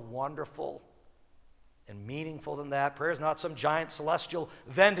much more wonderful and meaningful than that. Prayer is not some giant celestial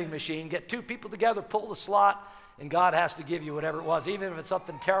vending machine. Get 2 people together, pull the slot, and God has to give you whatever it was, even if it's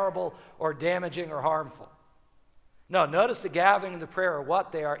something terrible or damaging or harmful. No, notice the gathering and the prayer are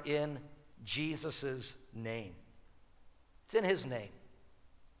what? They are in Jesus' name. It's in his name.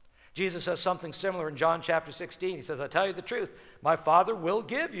 Jesus says something similar in John chapter 16. He says, I tell you the truth, my Father will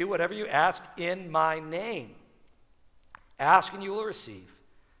give you whatever you ask in my name. Ask and you will receive,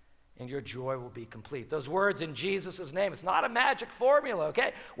 and your joy will be complete. Those words in Jesus' name, it's not a magic formula,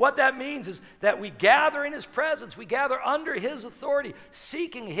 okay? What that means is that we gather in his presence, we gather under his authority,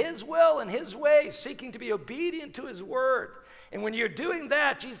 seeking his will and his ways, seeking to be obedient to his word. And when you're doing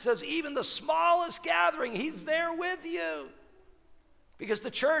that, Jesus says, even the smallest gathering, he's there with you. Because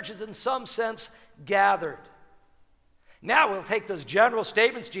the church is in some sense gathered. Now we'll take those general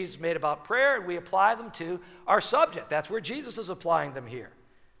statements Jesus made about prayer and we apply them to our subject. That's where Jesus is applying them here.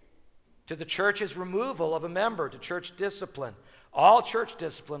 To the church's removal of a member, to church discipline. All church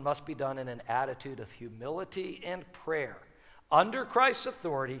discipline must be done in an attitude of humility and prayer, under Christ's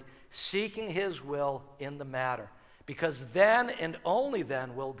authority, seeking his will in the matter. Because then and only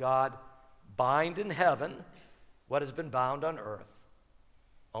then will God bind in heaven what has been bound on earth.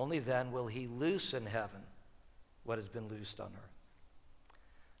 Only then will he loose in heaven what has been loosed on earth.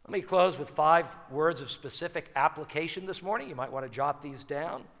 Let me close with 5 words of specific application this morning. You might want to jot these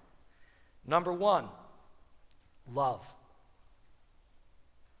down. Number 1, love.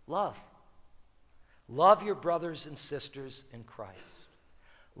 Love. Love your brothers and sisters in Christ.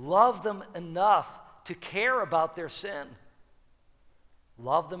 Love them enough to care about their sin.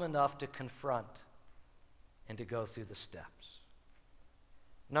 Love them enough to confront and to go through the steps.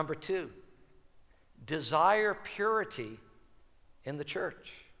 Number 2, desire purity in the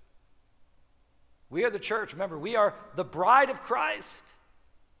church. We are the church. Remember, we are the bride of Christ.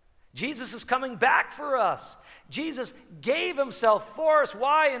 Jesus is coming back for us. Jesus gave himself for us.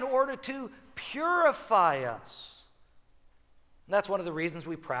 Why? In order to purify us. And that's one of the reasons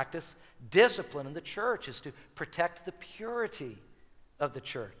we practice discipline in the church, is to protect the purity of the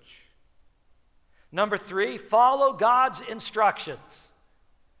church. Number 3, follow God's instructions.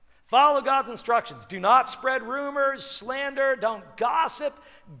 Follow God's instructions. Do not spread rumors, slander, don't gossip.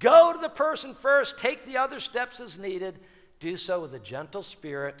 Go to the person first. Take the other steps as needed. Do so with a gentle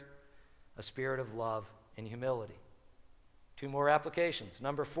spirit, a spirit of love and humility. 2 more applications.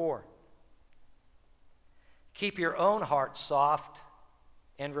 Number 4, keep your own heart soft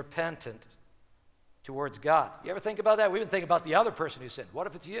and repentant towards God. You ever think about that? We've been thinking about the other person who sinned. What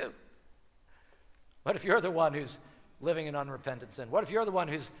if it's you? What if you're the one who's living in unrepentant sin? What if you're the one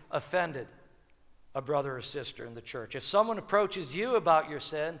who's offended a brother or sister in the church? If someone approaches you about your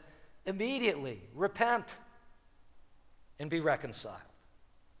sin, immediately repent and be reconciled.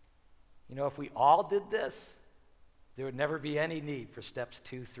 You know, if we all did this, there would never be any need for steps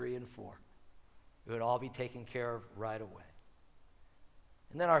 2, 3, and 4. It would all be taken care of right away.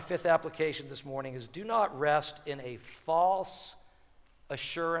 And then our fifth application this morning is do not rest in a false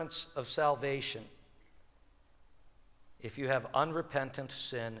assurance of salvation if you have unrepentant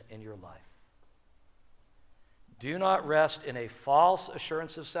sin in your life. Do not rest in a false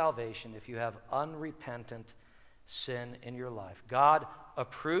assurance of salvation if you have unrepentant sin in your life. God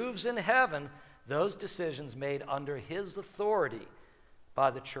approves in heaven those decisions made under his authority by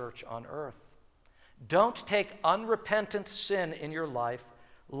the church on earth. Don't take unrepentant sin in your life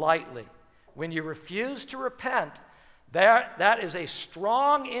lightly. When you refuse to repent, that is a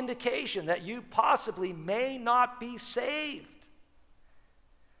strong indication that you possibly may not be saved.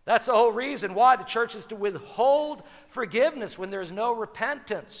 That's the whole reason why the church is to withhold forgiveness when there's no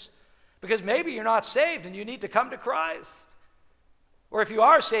repentance. Because maybe you're not saved and you need to come to Christ. Or if you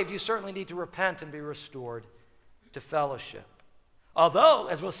are saved, you certainly need to repent and be restored to fellowship. Although,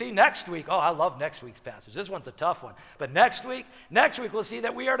 as we'll see next week, I love next week's passage. This one's a tough one. But next week we'll see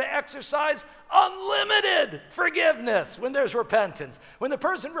that we are to exercise unlimited forgiveness when there's repentance. When the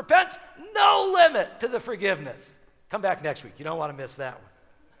person repents, no limit to the forgiveness. Come back next week. You don't want to miss that one.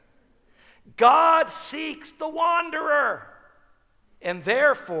 God seeks the wanderer, and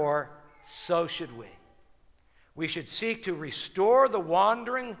therefore, so should we. We should seek to restore the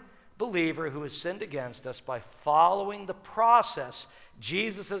wandering believer who has sinned against us by following the process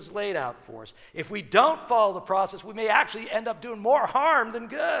Jesus has laid out for us. If we don't follow the process, we may actually end up doing more harm than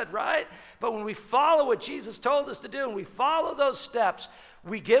good, right? But when we follow what Jesus told us to do and we follow those steps,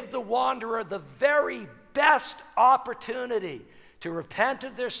 we give the wanderer the very best opportunity to repent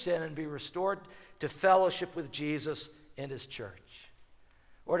of their sin and be restored to fellowship with Jesus and his church.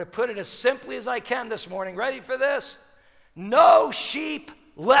 Or to put it as simply as I can this morning, ready for this? No sheep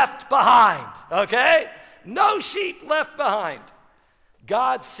left behind, okay? No sheep left behind.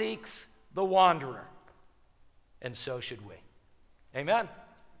 God seeks the wanderer, and so should we. Amen?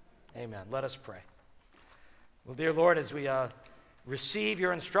 Amen. Let us pray. Well, dear Lord, as we receive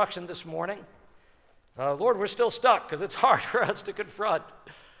your instruction this morning, Lord, we're still stuck because it's hard for us to confront.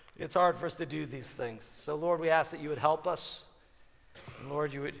 It's hard for us to do these things. So, Lord, we ask that you would help us. And,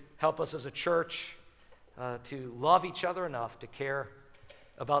 Lord, you would help us as a church to love each other enough to care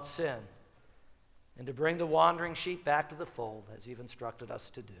about sin and to bring the wandering sheep back to the fold as you've instructed us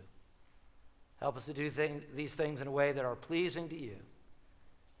to do. Help us to do these things in a way that are pleasing to you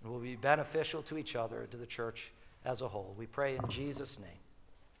and will be beneficial to each other, to the church as a whole. We pray in Jesus' name.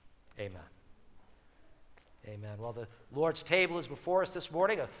 Amen. Amen. Well, the Lord's table is before us this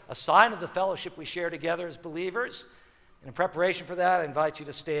morning, a sign of the fellowship we share together as believers. And in preparation for that, I invite you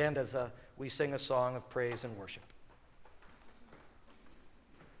to stand as we sing a song of praise and worship.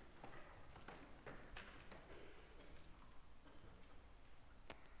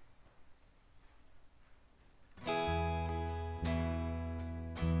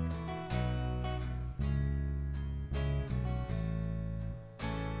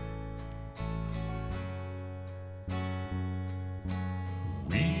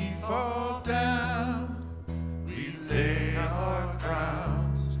 Fall down, we lay our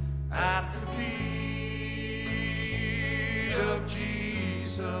crowns at the feet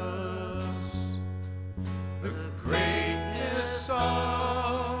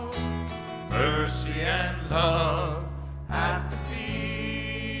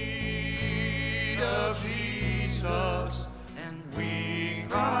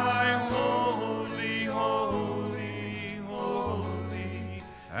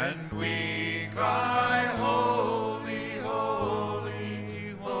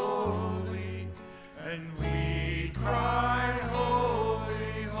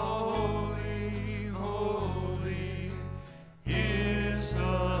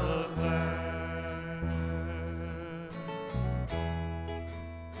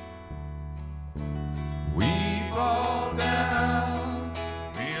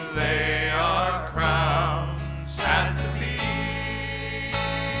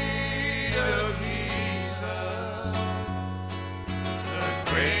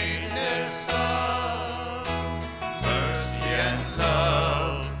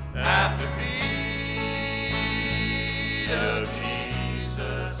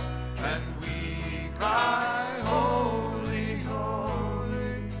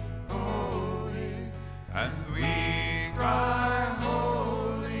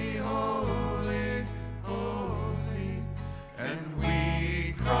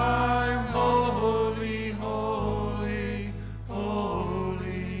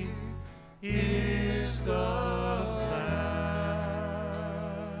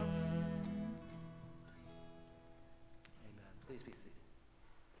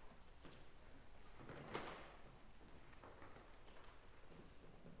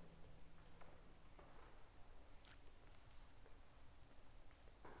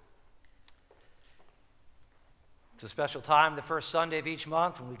It's a special time, the first Sunday of each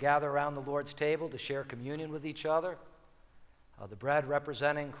month, when we gather around the Lord's table to share communion with each other. The bread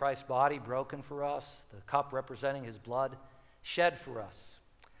representing Christ's body broken for us, the cup representing his blood shed for us.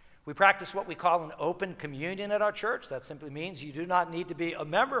 We practice what we call an open communion at our church. That simply means you do not need to be a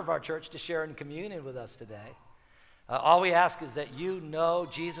member of our church to share in communion with us today. All we ask is that you know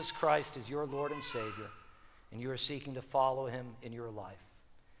Jesus Christ is your Lord and Savior, and you are seeking to follow him in your life.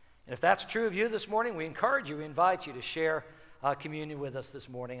 And if that's true of you this morning, we encourage you, we invite you to share communion with us this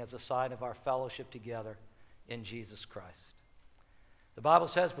morning as a sign of our fellowship together in Jesus Christ. The Bible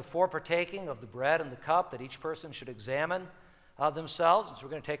says before partaking of the bread and the cup that each person should examine themselves. And so we're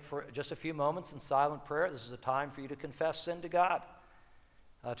going to take for just a few moments in silent prayer. This is a time for you to confess sin to God,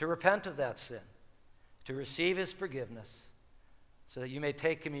 to repent of that sin, to receive his forgiveness, so that you may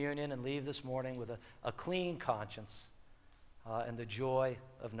take communion and leave this morning with a clean conscience and the joy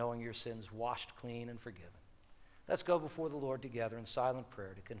of knowing your sins washed clean and forgiven. Let's go before the Lord together in silent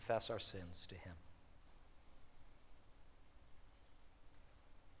prayer to confess our sins to him.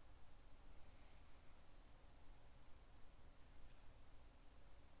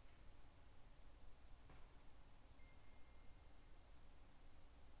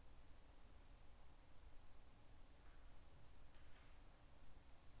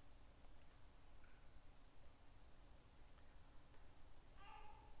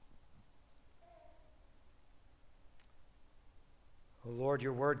 Lord,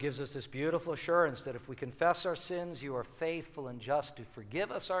 your word gives us this beautiful assurance that if we confess our sins, you are faithful and just to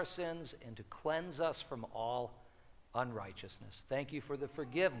forgive us our sins and to cleanse us from all unrighteousness. Thank you for the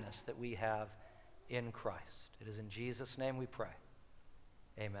forgiveness that we have in Christ. It is in Jesus' name we pray.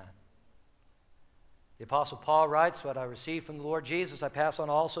 Amen. The Apostle Paul writes, "What I received from the Lord Jesus, I pass on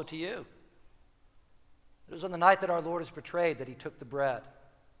also to you. It was on the night that our Lord was betrayed that he took the bread.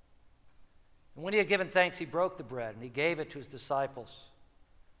 And when he had given thanks, he broke the bread, and he gave it to his disciples,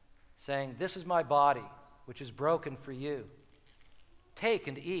 saying, 'This is my body, which is broken for you. Take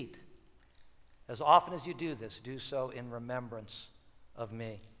and eat. As often as you do this, do so in remembrance of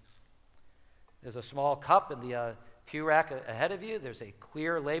me.'" There's a small cup in the pew rack ahead of you. There's a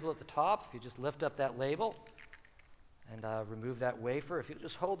clear label at the top. If you just lift up that label and remove that wafer, if you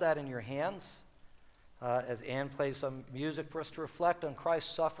just hold that in your hands as Ann plays some music for us to reflect on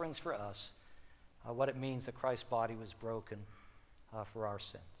Christ's sufferings for us, what it means that Christ's body was broken for our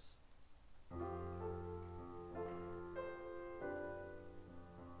sins.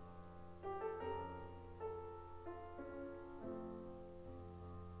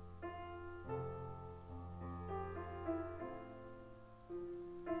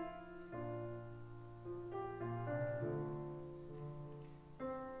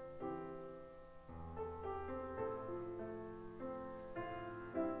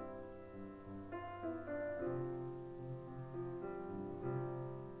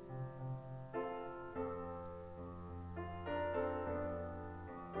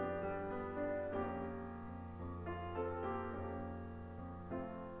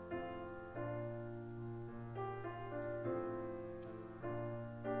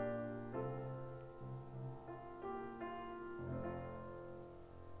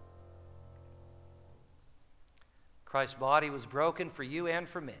 Christ's body was broken for you and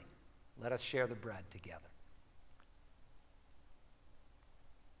for me. Let us share the bread together.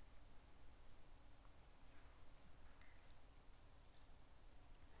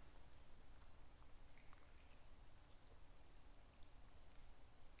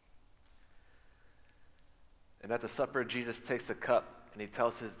 And at the supper, Jesus takes a cup, and he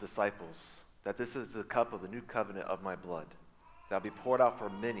tells his disciples that this is the cup of the new covenant of my blood that will be poured out for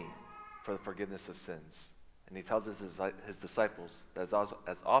many for the forgiveness of sins. And he tells his disciples that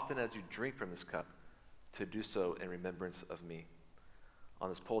as often as you drink from this cup, to do so in remembrance of me. On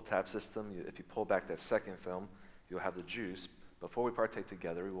this pull tab system, if you pull back that second film, you'll have the juice. Before we partake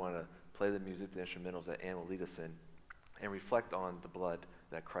together, we want to play the music, the instrumentals that Ann will lead us in, and reflect on the blood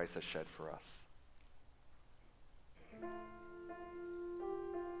that Christ has shed for us.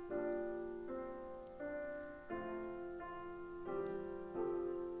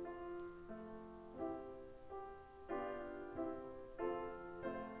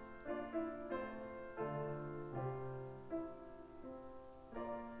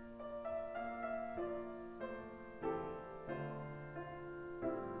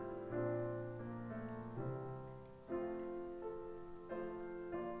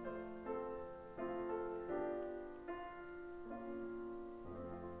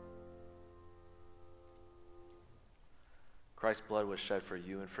 Christ's blood was shed for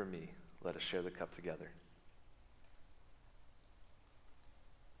you and for me. Let us share the cup together.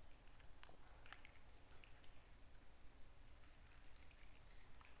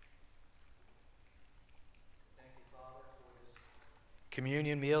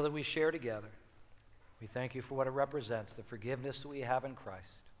 communion meal that we share together. We thank you for what it represents, the forgiveness that we have in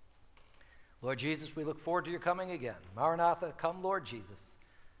Christ. Lord Jesus, we look forward to your coming again. Maranatha, come, Lord Jesus.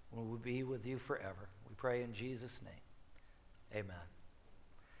 We will be with you forever. We pray in Jesus' name. Amen.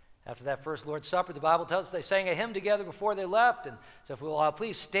 After that first Lord's Supper, the Bible tells us they sang a hymn together before they left. And so if we'll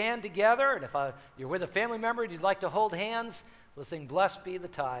please stand together, and if you're with a family member and you'd like to hold hands, we'll sing, Blessed Be the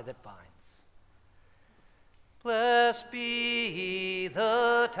Tie That Binds. Blessed be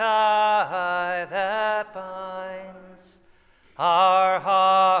the tie that binds our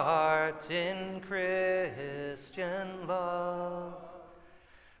hearts in Christian love,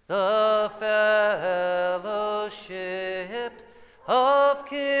 the fellowship of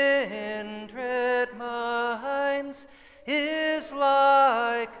kindred minds is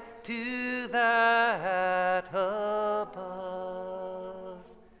like to that above.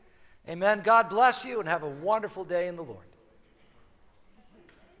 Amen. God bless you and have a wonderful day in the Lord.